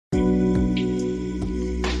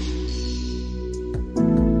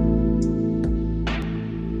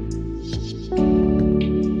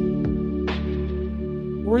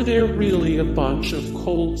Were there really a bunch of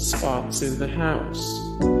cold spots in the house?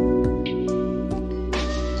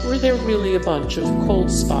 Were there really a bunch of cold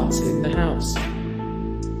spots in the house?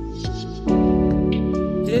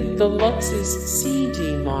 Did the Lutzes see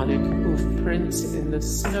demonic hoof prints in the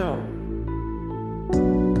snow?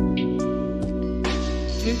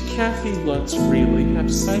 Did Kathy Lutz really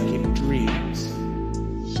have psychic dreams?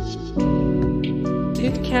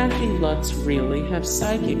 Did Kathy Lutz really have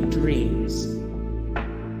psychic dreams?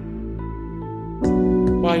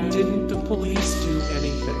 Why didn't the police do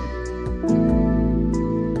anything?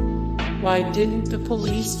 Why didn't the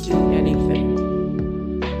police do anything?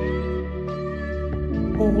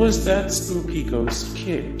 Who was that spooky ghost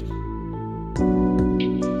kid?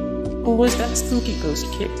 Who was that spooky ghost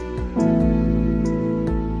kid?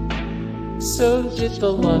 So did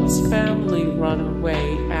the Lutz family run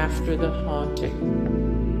away after the haunting?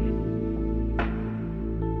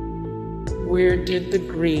 Where did the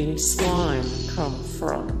green slime come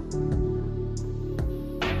from?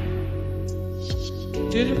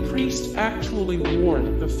 Did a priest actually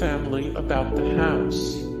warn the family about the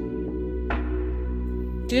house?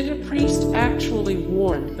 Did a priest actually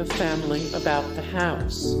warn the family about the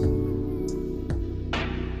house?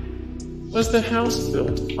 Was the house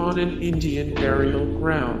built on an Indian burial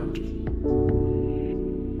ground?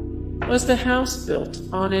 Was the house built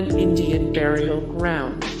on an Indian burial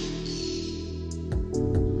ground?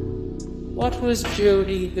 What was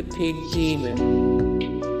Jody the pig demon?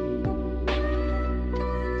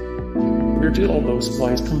 Where did all those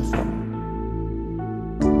flies come from?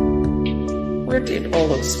 Where did all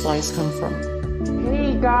those flies come from?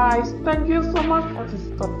 Hey guys, thank you so much for the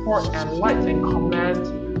support and likes and comments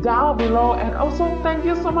down below, and also thank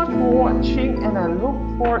you so much for watching, and I look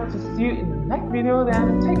forward to see you in the next video.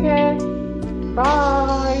 Then take care,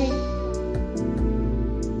 bye.